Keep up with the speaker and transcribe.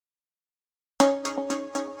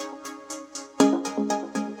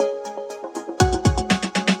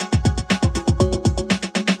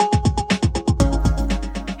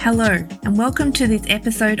Hello, and welcome to this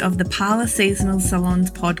episode of the Parlour Seasonal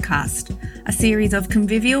Salons podcast, a series of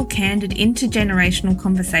convivial, candid, intergenerational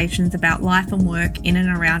conversations about life and work in and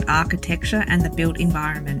around architecture and the built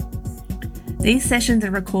environment. These sessions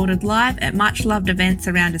are recorded live at much-loved events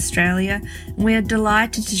around Australia, and we are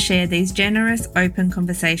delighted to share these generous, open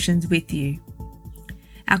conversations with you.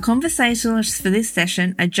 Our conversationalists for this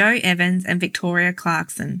session are Jo Evans and Victoria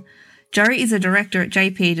Clarkson. Jo is a director at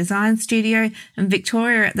JP Design Studio, and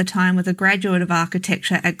Victoria at the time was a graduate of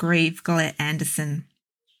architecture at Grieve Gillette Anderson.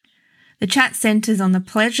 The chat centres on the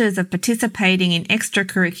pleasures of participating in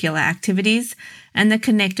extracurricular activities and the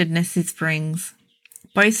connectedness this brings.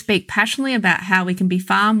 Both speak passionately about how we can be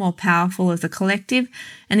far more powerful as a collective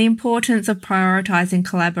and the importance of prioritising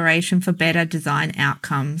collaboration for better design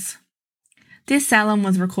outcomes. This salon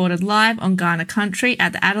was recorded live on Ghana Country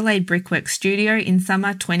at the Adelaide Brickwork Studio in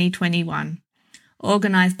summer 2021.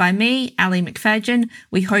 Organised by me, Ali McFadgen,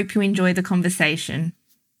 we hope you enjoy the conversation.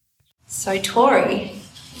 So Tori,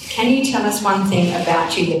 can you tell us one thing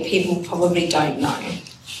about you that people probably don't know?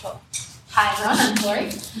 Sure. Hi everyone, I'm Tori.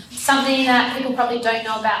 Something that people probably don't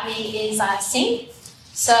know about me is I sing.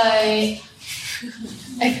 So,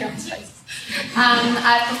 everyone's faces.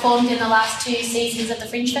 I've performed in the last 2 seasons of the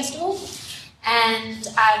Fringe Festival. And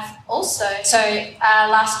I've also,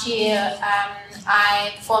 last year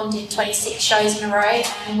I performed in 26 shows in a row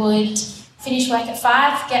and would finish work at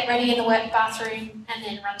 5, get ready in the work bathroom and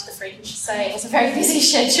then run to the Fringe. So it was a very busy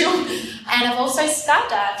schedule. And I've also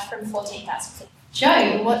skydived from 14,000 feet.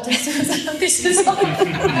 Jo, what does this is like?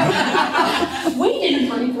 We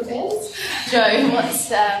didn't pre-prepare. Jo, what's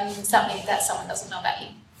something that someone doesn't know about you?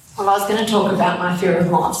 Well, I was going to talk about my fear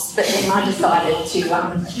of moths, but then I decided to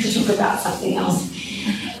talk about something else.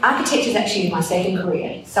 Architecture is actually my second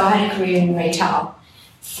career. So I had a career in retail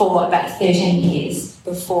for about 13 years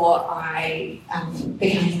before I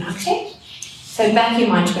became an architect. So back in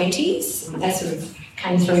my 20s, that sort of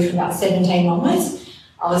came through from about 17 onwards,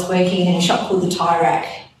 I was working in a shop called the Tie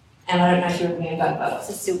Rack. And I don't know if you remember, but it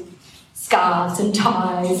was still scarves and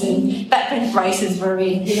ties and back when braces were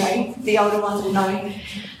in, the older ones will know.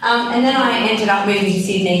 And then I ended up moving to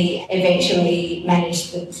Sydney, eventually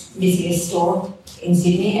managed the busiest store in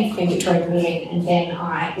Sydney at Queen Victoria Building, and then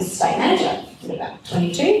I was estate manager at about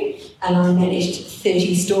 22, and I managed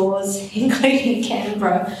 30 stores, including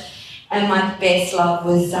Canberra, and my best love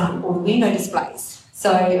was all the window displays.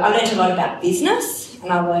 So I learned a lot about business,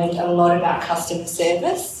 and I learned a lot about customer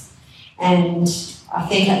service, and I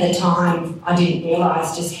think at the time I didn't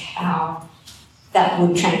realise just how that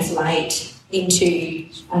would translate into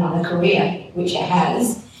another career, which it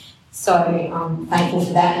has. So I'm thankful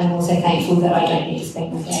for that, and I'm also thankful that I don't need to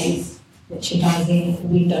spend my days merchandising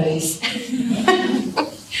windows.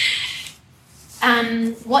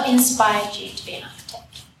 What inspired you to be an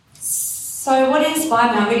architect? So what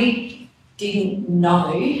inspired me, I really didn't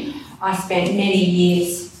know. I spent many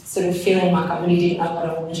years sort of feeling like I really didn't know what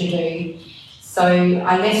I wanted to do. So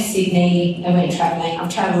I left Sydney and went travelling.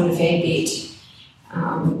 I've travelled a fair bit,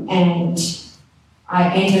 and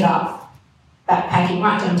I ended up backpacking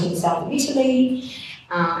right down to the south of Italy,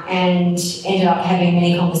 and ended up having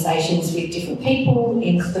many conversations with different people,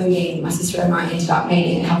 including my sister and I ended up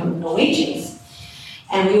meeting a couple of Norwegians.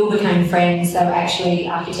 And we all became friends. They were actually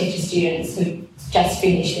architecture students who just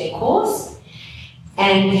finished their course.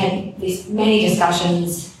 And we had many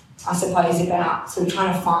discussions, I suppose, about sort of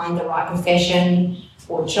trying to find the right profession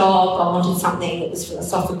or job. I wanted something that was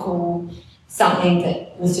philosophical, something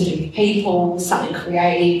that was to do with people, something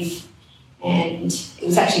creative. And it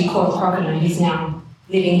was actually Cora Crocker, who's now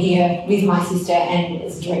living here with my sister and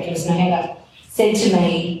is the director of Snowheader, said to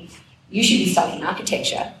me, you should be studying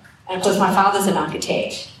architecture. And of course my father's an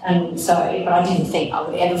architect, and but I didn't think I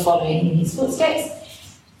would ever follow in his footsteps.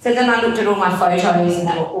 So then I looked at all my photos and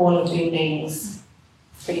they were all of buildings,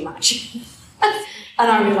 pretty much.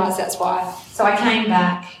 And I realised that's why. So I came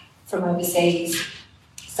back from overseas,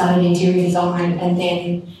 started interior design, and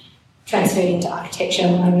then transferred into architecture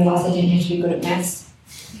when I realised I didn't have to be good at maths.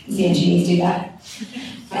 The engineers do that.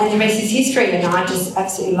 And the rest is history, and I just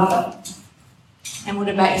absolutely love it. And what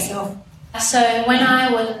about yourself? So when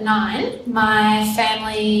I was 9, my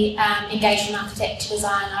family engaged an architect to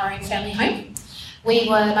design our own family home.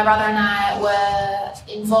 My brother and I were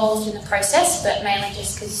involved in the process, but mainly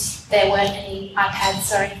just because there weren't any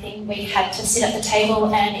iPads or anything, we had to sit at the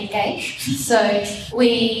table and engage. So and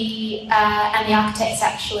the architect's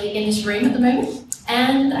actually in this room at the moment,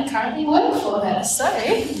 and I currently work for her. So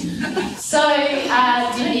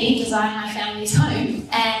Dimity designed my family's home,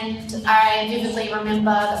 and I vividly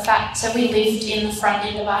remember the fact, so we lived in the front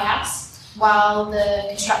end of our house while the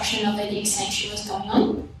construction of the extension was going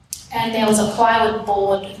on. and there was a plywood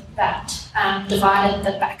board that divided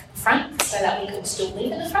the back and the front so that we could still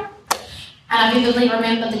live in the front. And I vividly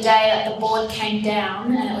remember the day that the board came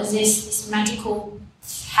down, and it was this magical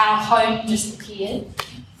how home just appeared.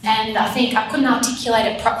 And I think I couldn't articulate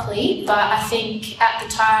it properly, but I think at the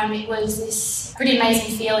time it was this pretty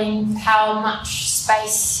amazing feeling how much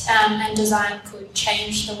space and design could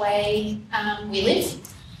change the way we live.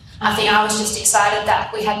 I think I was just excited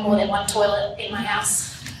that we had more than one toilet in my house,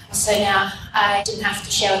 so now I didn't have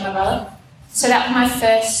to share with my brother. So that was my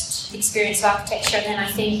first experience of architecture, and then I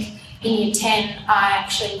think in year 10 I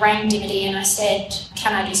actually rang Dimity and I said,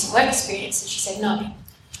 "Can I do some work experience?" And she said no.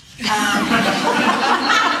 And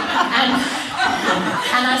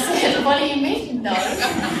I said, "What do you mean no?"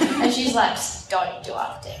 And she's like, "Just don't do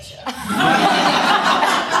architecture." And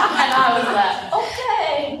I was like,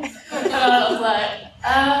 "Okay." And I was like,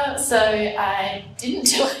 so I didn't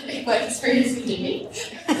do any work experience with Jimmy.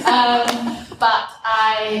 But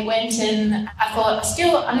I went and I thought,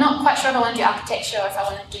 I'm not quite sure if I want to do architecture or if I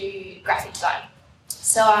want to do graphic design.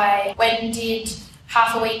 So I went and did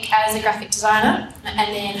half a week as a graphic designer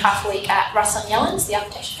and then half a week at Russell & Yellens, the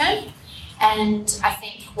architecture firm. And I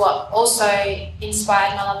think what also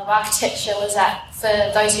inspired my love of architecture was that,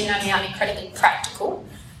 for those who know me, I'm incredibly practical.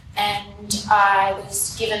 And I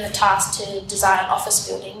was given the task to design an office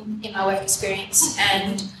building in my work experience,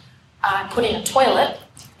 and I put in a toilet,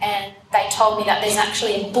 and they told me that there's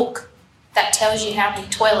actually a book that tells you how many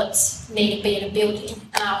toilets need to be in a building.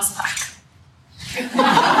 And I was like,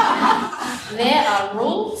 there are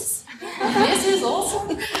rules. This is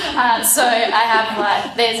awesome. So I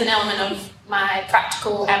have there's an element of my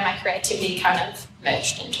practical and my creativity kind of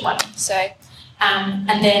merged into one. So,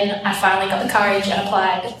 and then I finally got the courage and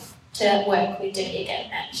applied to work with Debbie again,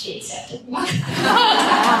 and she accepted. Wow,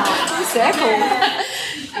 circle.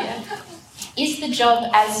 Yeah. Is the job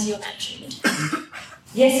as you imagined?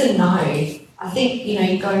 Yes and no. I think, you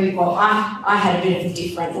I had a bit of a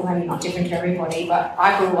different, or maybe not different to everybody, but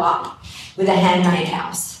I grew up with a handmade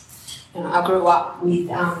house. I grew up with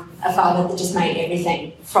a father that just made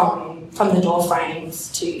everything from the door frames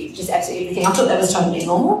to just absolutely everything. I thought that was totally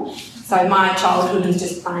normal. So my childhood was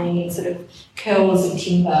just playing in sort of curls and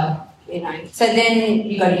timber, So then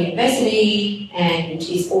you go to university and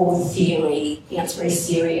it's all theory, it's very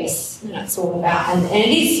serious, it's all about, and it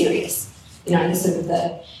is serious, the sort of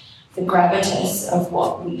the gravitas of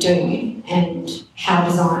what we do and how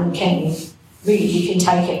design can really, you can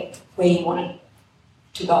take it where you want it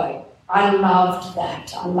to go. I loved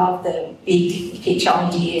that. I loved the big picture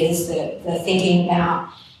ideas, the thinking about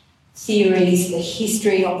theories, the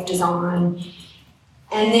history of design,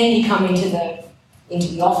 and then you come into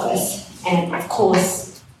the office, and of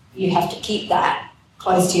course you have to keep that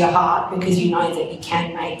close to your heart because you know that you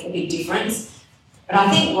can make a big difference. But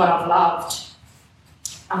I think what I've loved,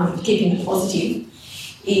 keeping it positive,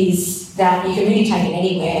 is that you can really take it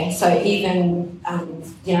anywhere. So even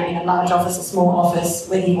in a large office, a small office,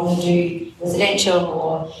 whether you want to do residential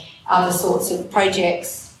or other sorts of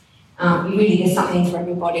projects, there's something for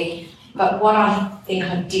everybody. But what I think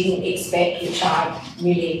I didn't expect, which I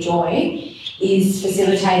really enjoy, is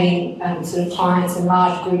facilitating sort of clients and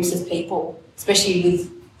large groups of people, especially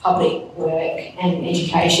with public work and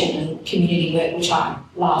education and community work, which I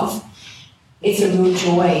love. It's a real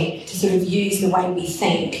joy to sort of use the way we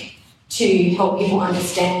think to help people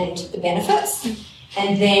understand the benefits.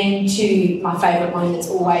 And then my favourite moment's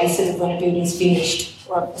always sort of when a building's finished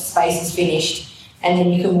or a space is finished, and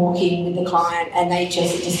then you can walk in with the client and it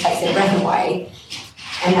just takes their breath away.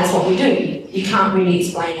 And that's what we do. You can't really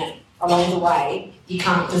explain it along the way. You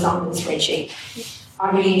can't design with a spreadsheet.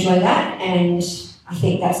 I really enjoy that, and I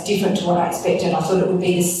think that's different to what I expected. I thought it would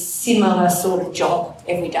be a similar sort of job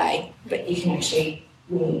every day, but you can actually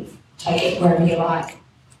really take it wherever you like.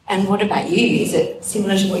 And what about you? Is it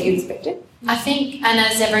similar to what you expected? I think, and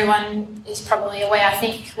as everyone is probably aware, I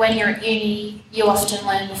think when you're at uni, you often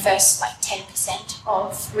learn the first 10%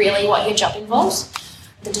 of really what your job involves,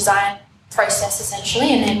 the design process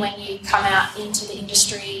essentially, and then when you come out into the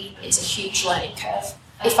industry, it's a huge learning curve.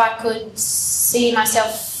 If I could see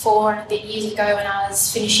myself 4 and a bit years ago when I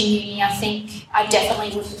was finishing uni, I think I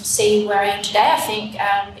definitely wouldn't see where I am today. I think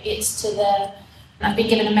I've been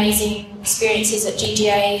given amazing experiences at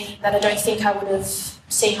GGA that I don't think I would have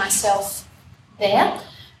seen myself there.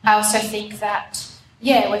 I also think that,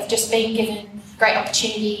 we've just been given great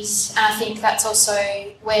opportunities, and I think that's also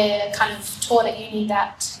we're kind of taught at uni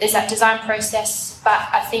that there's that design process, but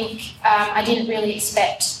I think I didn't really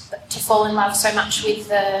expect to fall in love so much with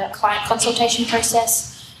the client consultation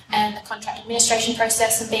process and the contract administration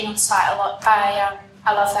process and being on site a lot. I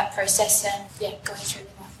love that process and going through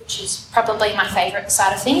with that. which is probably my favourite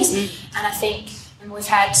side of things. And I think we've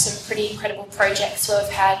had some pretty incredible projects where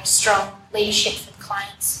we've had strong leadership from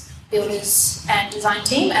clients, builders and design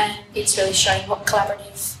team, and it's really shown what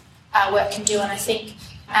collaborative work can do. And I think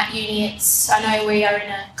at uni, I know we are in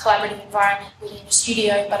a collaborative environment within a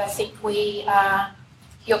studio, but I think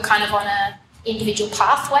you're kind of on an individual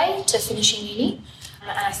pathway to finishing uni.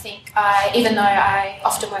 And I think even though I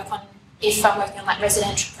often if I'm working on like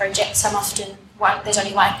residential projects, there's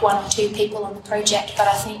only like 1 or 2 people on the project, but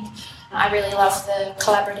I think I really love the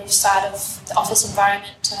collaborative side of the office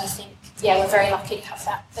environment, and I think, we're very lucky to have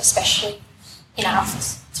that, especially in our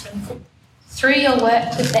office. It's really cool. Through your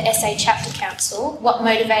work with the SA Chapter Council, what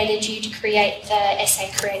motivated you to create the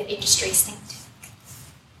SA Creative Industries think tank?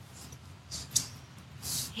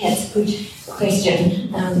 Yeah, it's a good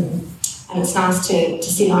question. And it's nice to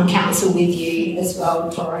sit on council with you as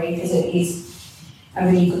well, Tori, because it is a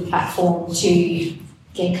really good platform to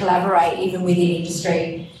collaborate even within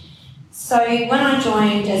industry. So when I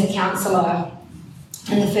joined as a councillor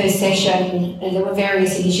in the first session, there were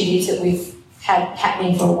various initiatives that we've had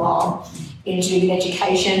happening for a while to do with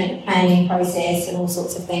education and planning process and all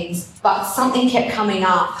sorts of things. But something kept coming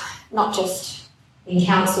up, not just in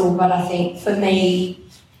council, but I think for me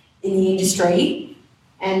in the industry,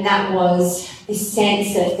 and that was this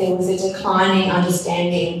sense that there was a declining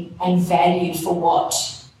understanding and value for what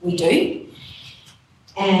we do.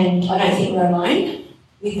 And I don't think we're alone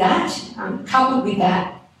with that. Coupled with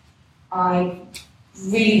that, I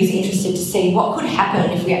really was interested to see what could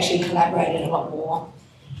happen if we actually collaborated a lot more.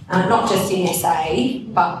 Not just in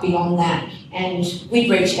SA, but beyond that. And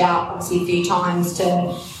we'd reached out, obviously, a few times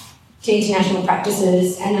to international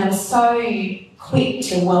practices, and they were so quick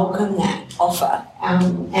to welcome that offer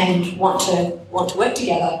and want to work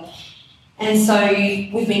together. And so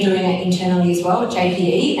we've been doing it internally as well at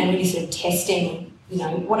JPE and really sort of testing,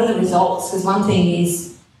 what are the results? Because one thing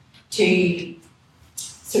is to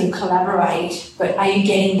sort of collaborate, but are you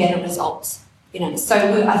getting better results? So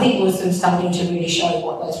I think we're sort of starting to really show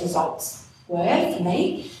what those results were for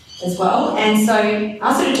me as well. And so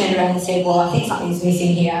I sort of turned around and said, well, I think something's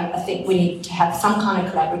missing here. I think we need to have some kind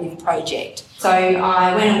of collaborative project. So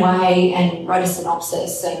I went away and wrote a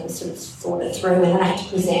synopsis and sort of thought it through, and then I had to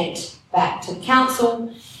present back to the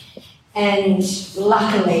council. And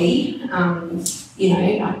luckily,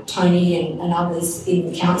 Tony and others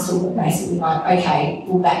in the council were basically like, okay,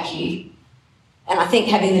 we'll back you. And I think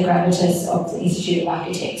having the gravitas of the Institute of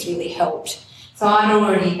Architects really helped. So I'd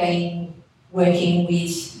already been working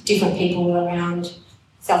with different people around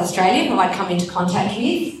South Australia who I'd come into contact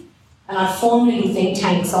with, and I'd formed little think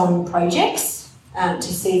tanks on projects to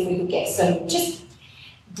see if we could get some just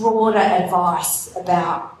broader advice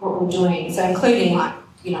about what we're doing. So including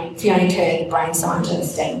Fiona Kerr, the brain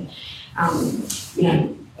scientist, and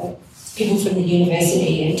people from the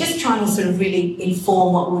university, and just trying to sort of really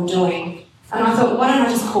inform what we're doing. And I thought, why don't I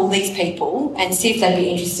just call these people and see if they'd be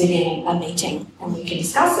interested in a meeting and we can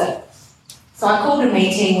discuss it. So I called a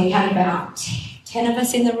meeting. We had about 10 of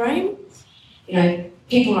us in the room.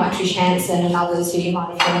 People like Trish Hanson and others who you might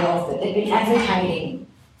have heard of, that they've been advocating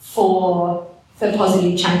for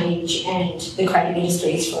positive change and the creative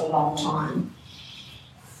industries for a long time.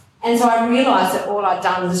 And so I realised that all I'd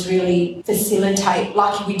done was really facilitate,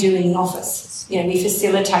 like we do in the office. We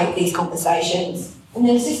facilitate these conversations. And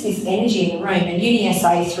there was just this energy in the room, and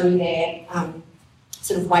UniSA threw their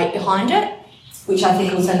sort of weight behind it, which I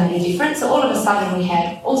think also made a difference. So all of a sudden we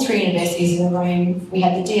had all 3 universities in the room. We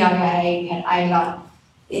had the DIA, we had AILA,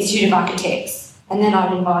 the Institute of Architects, and then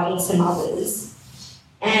I'd invited some others.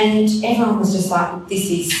 And everyone was just like, this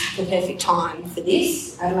is the perfect time for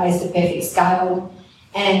this. Adelaide's the perfect scale,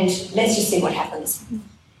 and let's just see what happens.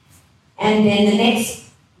 And then the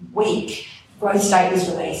next week, Growth State was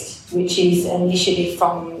released, which is an initiative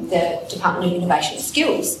from the Department of Innovation and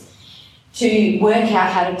Skills to work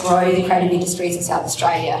out how to grow the creative industries in South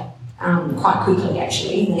Australia quite quickly,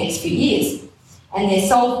 actually, in the next few years. And their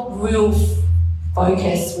sole real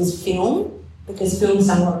focus was film, because film's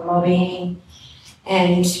done a lot of lobbying,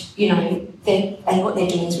 and, and what they're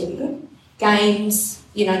doing is really good. Games,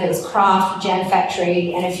 there was Craft, Jam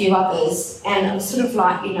Factory, and a few others. And it was sort of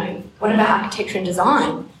like, what about architecture and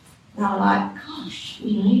design? And I was like, gosh,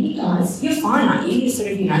 you guys, you're fine, aren't you? You're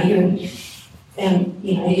sort of,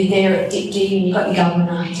 you're there at DIP and you've got your government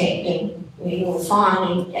architect and you're all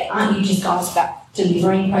fine, and aren't you just guys about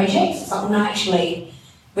delivering projects? It's like, no, actually,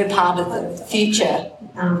 we're part of the future,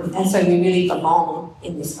 and so we really belong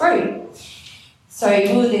in this group. So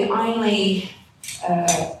we were the only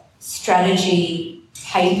strategy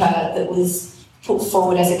paper that was put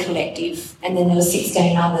forward as a collective, and then there were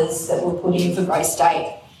 16 others that were put in for Growth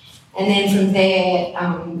State. And then from there,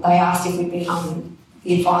 they asked if we'd become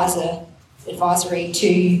the advisory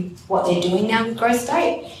to what they're doing now with Growth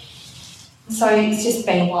State. So it's just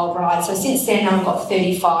been a wild ride. So since then, I've got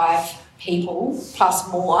 35 people plus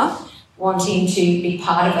more wanting to be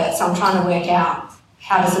part of it. So I'm trying to work out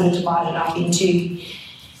how to sort of divide it up into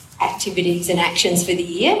activities and actions for the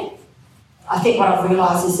year. I think what I've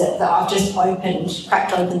realised is that I've just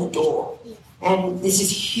cracked open the door. And there's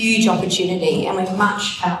this huge opportunity, and we're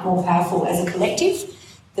much more powerful as a collective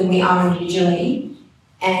than we are individually.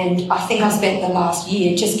 And I think I spent the last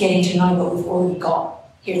year just getting to know what we've already got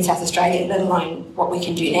here in South Australia, let alone what we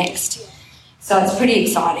can do next. So it's pretty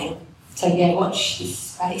exciting. So yeah, watch this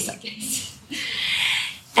space, I guess.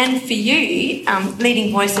 And for you,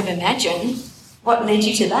 leading voice of Imagine, what led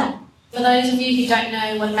you to that? For those of you who don't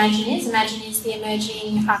know what Imagine is the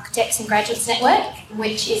Emerging Architects and Graduates Network,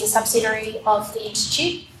 which is a subsidiary of the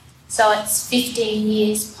Institute. So it's 15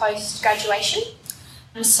 years post-graduation.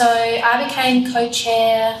 And so I became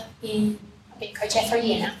co-chair I've been co-chair for a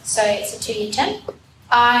year now, so it's a 2-year term.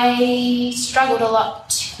 I struggled a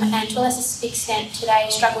lot, and to a lesser extent today,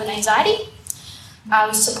 struggle with anxiety. I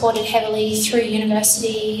was supported heavily through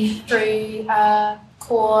university, through a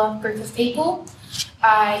core group of people.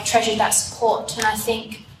 I treasured that support, and I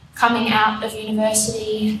think coming out of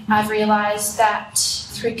university, I've realised that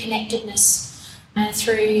through connectedness and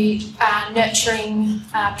through nurturing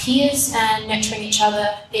peers and nurturing each other,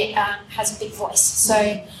 it has a big voice.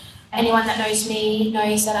 So anyone that knows me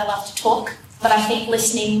knows that I love to talk, but I think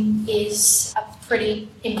listening is a pretty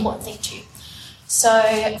important thing too.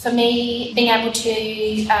 So for me, being able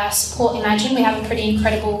to support Imagine, we have a pretty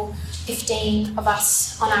incredible 15 of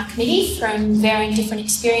us on our committee from varying different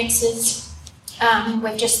experiences.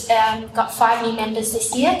 We've just got 5 new members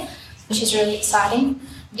this year, which is really exciting.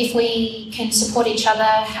 If we can support each other,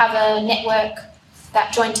 have a network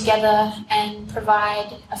that join together and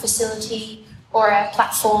provide a facility or a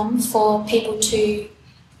platform for people to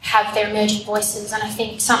have their emerging voices. And I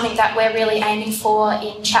think something that we're really aiming for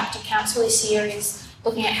in Chapter Council this year is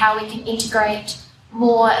looking at how we can integrate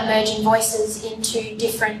more emerging voices into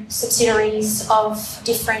different subsidiaries of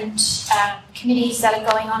different committees that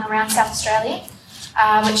are going on around South Australia,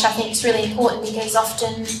 which I think is really important because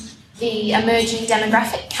often the emerging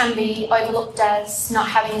demographic can be overlooked as not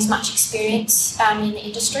having as much experience in the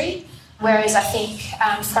industry, whereas I think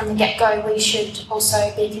from the get-go we should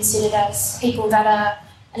also be considered as people that are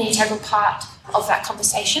an integral part of that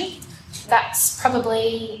conversation. That's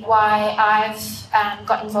probably why I've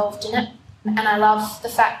got involved in it. And I love the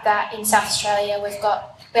fact that in South Australia we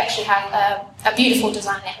actually have a beautiful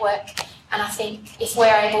design network, and I think if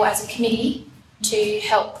we're able as a committee to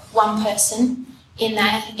help one person in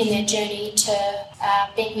their journey to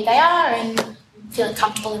being who they are and feeling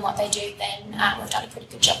comfortable in what they do, then we've done a pretty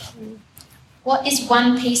good job. What is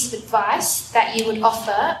one piece of advice that you would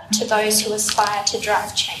offer to those who aspire to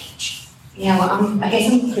drive change? Yeah, well, I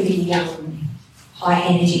guess I'm a pretty high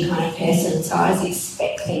energy kind of person, so I just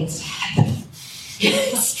expect things to happen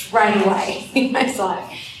straight away. It's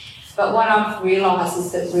like, but what I've realised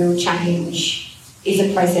is that real change is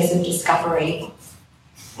a process of discovery,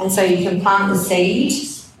 and so you can plant the seed,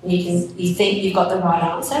 and you think you've got the right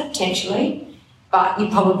answer potentially, but you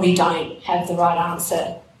probably don't have the right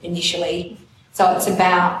answer initially. So it's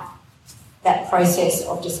about that process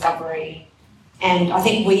of discovery, and I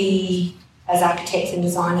think we as architects and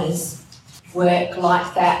designers work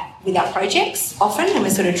like that with our projects often, and we're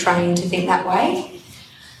sort of trained to think that way.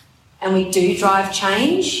 And we do drive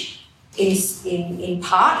change in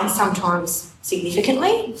part and sometimes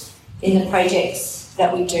significantly in the projects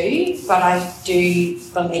that we do, but I do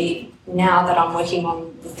believe now that I'm working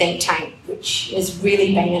on the think tank, which has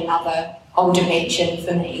really been another whole dimension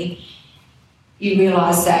for me, you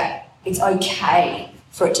realise that it's okay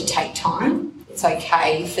for it to take time. It's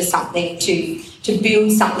okay for something to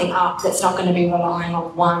build something up that's not going to be relying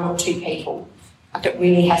on 1 or 2 people. Like it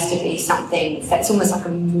really has to be something that's almost like a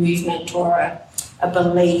movement or a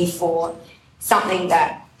belief or something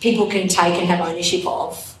that people can take and have ownership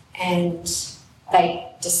of, and they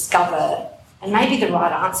discover, and maybe the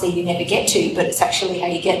right answer you never get to, but it's actually how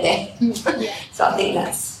you get there. Yeah. So I think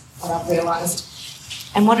that's what I've realised.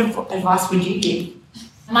 And what advice would you give?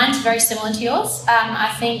 Mine's very similar to yours.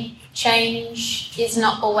 I think change is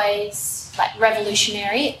not always like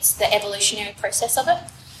revolutionary, it's the evolutionary process of it.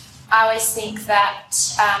 I always think that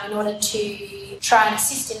in order to try and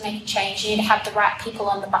assist in making change, you need to have the right people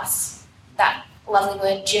on the bus. That lovely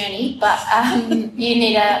word, journey, but you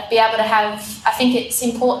need to be able to have, I think it's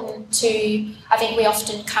important to, I think we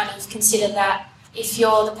often kind of consider that if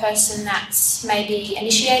you're the person that's maybe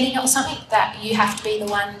initiating it or something, that you have to be the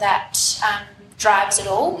one that drives it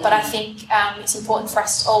all. But I think it's important for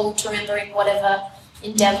us all to remember in whatever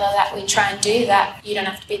endeavour that we try and do that you don't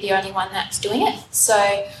have to be the only one that's doing it. So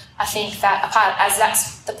I think that as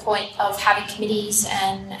that's the point of having committees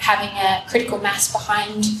and having a critical mass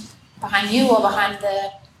behind you or behind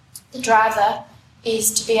the driver,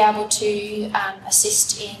 is to be able to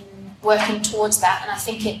assist in working towards that. And I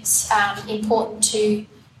think it's important to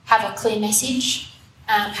have a clear message,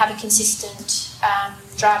 have a consistent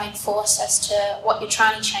driving force as to what you're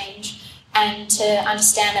trying to change, and to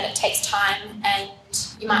understand that it takes time and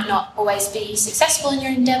you might not always be successful in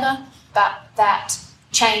your endeavour, but that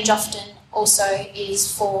change often also is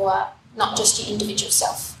for not just your individual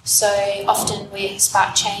self. So often we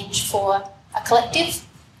spark change for a collective,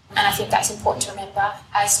 and I think that's important to remember,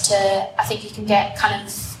 as to, I think you can get kind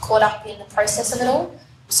of caught up in the process of it all.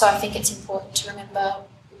 So I think it's important to remember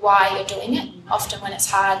why you're doing it. Often when it's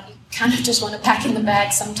hard, you kind of just want to pack in the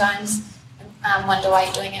bag sometimes and wonder why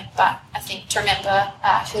you're doing it. But I think to remember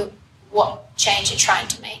what change you're trying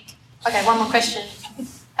to make. Okay, one more question.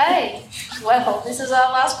 Hey, well, this is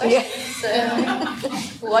our last question, so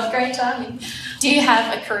what great timing. Do you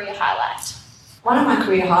have a career highlight? One of my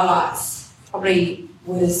career highlights probably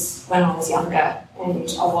was when I was younger, and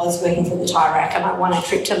I was working for the Tie Rack, and I won a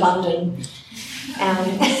trip to London. So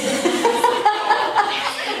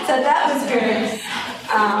that was good.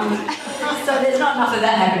 So there's not enough of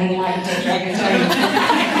that happening in architecture, I can tell you.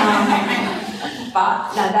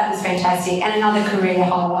 But no, that was fantastic. And another career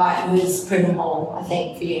highlight was Prudhoe Hall, I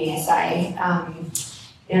think, for UniSA.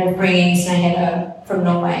 Bringing Snehetta from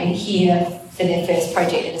Norway here for their first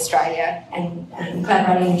project in Australia, and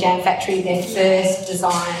collaborating with Jam Factory, their first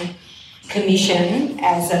design commission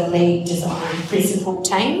as a lead design principal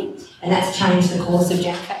team, and that's changed the course of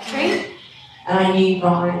Jam Factory. And I knew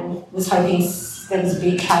Brian was hoping there was a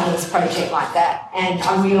big catalyst project like that, and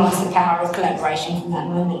I realised the power of collaboration from that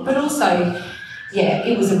moment. But also, yeah,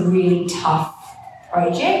 it was a really tough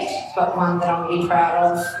project, but one that I'm really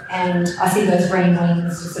proud of, and I see those green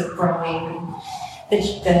wings just sort of growing,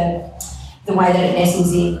 the way that it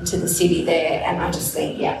nestles into the city there, and I just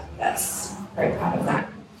think, yeah, that's very proud of that.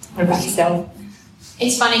 What about yourself?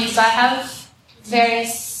 It's funny because I have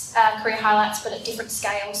various career highlights, but at different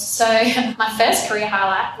scales. So my first career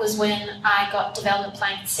highlight was when I got development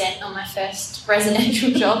plan consent on my first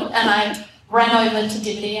residential job, and I ran over to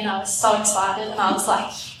Dimity, and I was so excited, and I was like,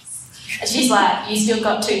 yes. And she's like, you still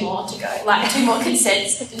got 2 more to go, like 2 more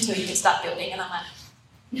consents until you can start building, and I'm like,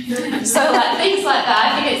 so like things like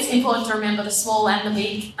that. I think it's important to remember the small and the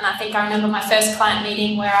big. And I think I remember my first client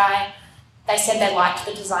meeting where they said they liked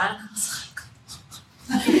the design. I was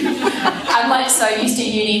like, I'm like so used to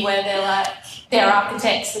uni where they're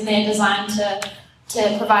architects and they're designed to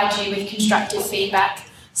provide you with constructive feedback.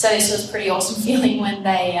 So this was a pretty awesome feeling when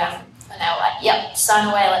they were like, yep, sign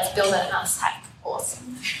away, let's build it. And I was like,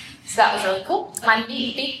 awesome. So that was really cool. My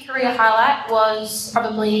big career highlight was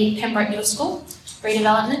probably Pembroke Middle School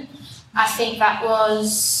redevelopment. I think that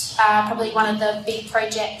was probably one of the big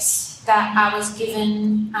projects that I was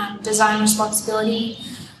given design responsibility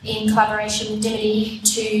in collaboration with Dimity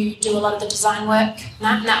to do a lot of the design work.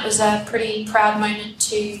 And that was a pretty proud moment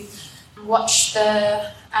to watch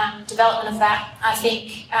the development of that. I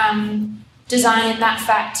think design in that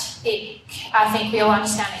fact, I think we all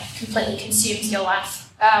understand it completely consumes your life.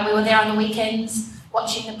 We were there on the weekends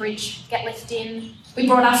watching the bridge get lifted in. We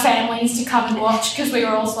brought our families to come and watch because we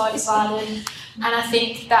were all so excited. And I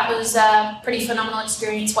think that was a pretty phenomenal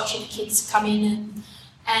experience watching the kids come in.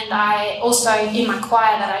 And I also, in my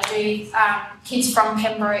choir that I do, kids from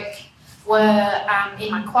Pembroke were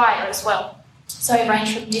in my choir as well. So it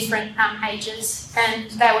ranged from different ages. And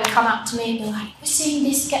they would come up to me and be like, we're seeing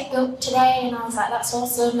this get built today. And I was like, that's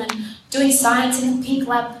awesome. And doing science in the pink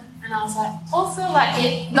lab. And I was like, also,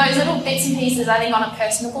 those little bits and pieces, I think on a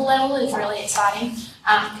personable level is really exciting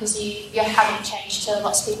because you're having change to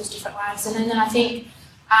lots of people's different lives. And then I think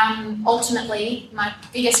ultimately my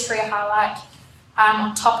biggest career highlight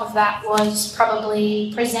on top of that was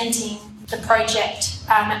probably presenting the project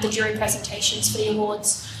at the jury presentations for the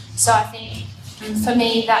awards. So I think for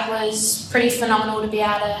me that was pretty phenomenal to be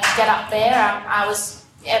able to get up there.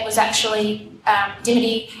 It was actually,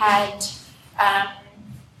 Dimity had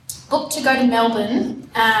booked to go to Melbourne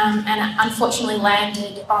and it unfortunately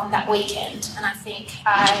landed on that weekend. And I think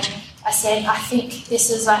I said, I think this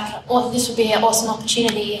would be an awesome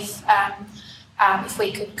opportunity if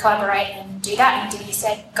we could collaborate and do that. And Dimity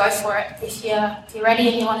said, go for it. If you're ready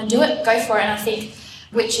and you want to do it, go for it. And I think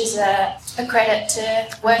which is a credit to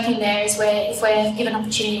working there, is where if we're given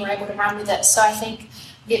opportunity, we're able to run with it. So I think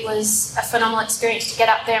it was a phenomenal experience to get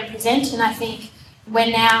up there and present, and I think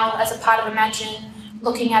we're now, as a part of Imagine,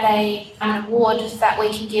 looking at an award that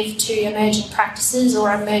we can give to emerging practices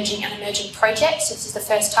or emerging projects. This is the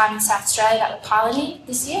first time in South Australia that we're piloting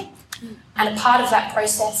this year. And a part of that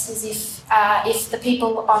process is if the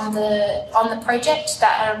people on the project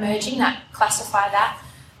that are emerging, that classify that,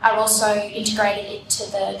 are also integrated into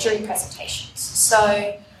the jury presentations.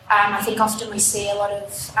 So I think often we see a lot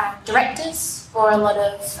of directors or a lot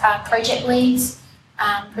of project leads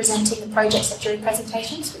presenting the projects at jury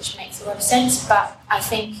presentations, which makes a lot of sense, but I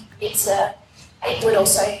think it would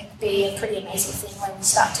also be a pretty amazing thing when we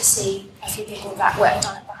start to see a few people that worked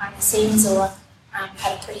on it behind the scenes or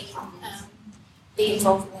had a pretty big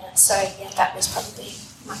involvement in it. So yeah, that was probably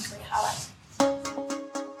my career highlight.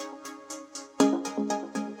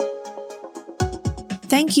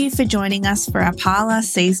 Thank you for joining us for our Parlour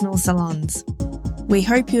Seasonal Salons. We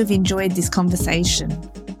hope you have enjoyed this conversation.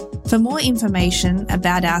 For more information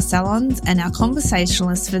about our salons and our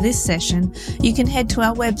conversationalists for this session, you can head to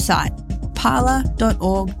our website,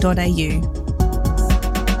 parlour.org.au.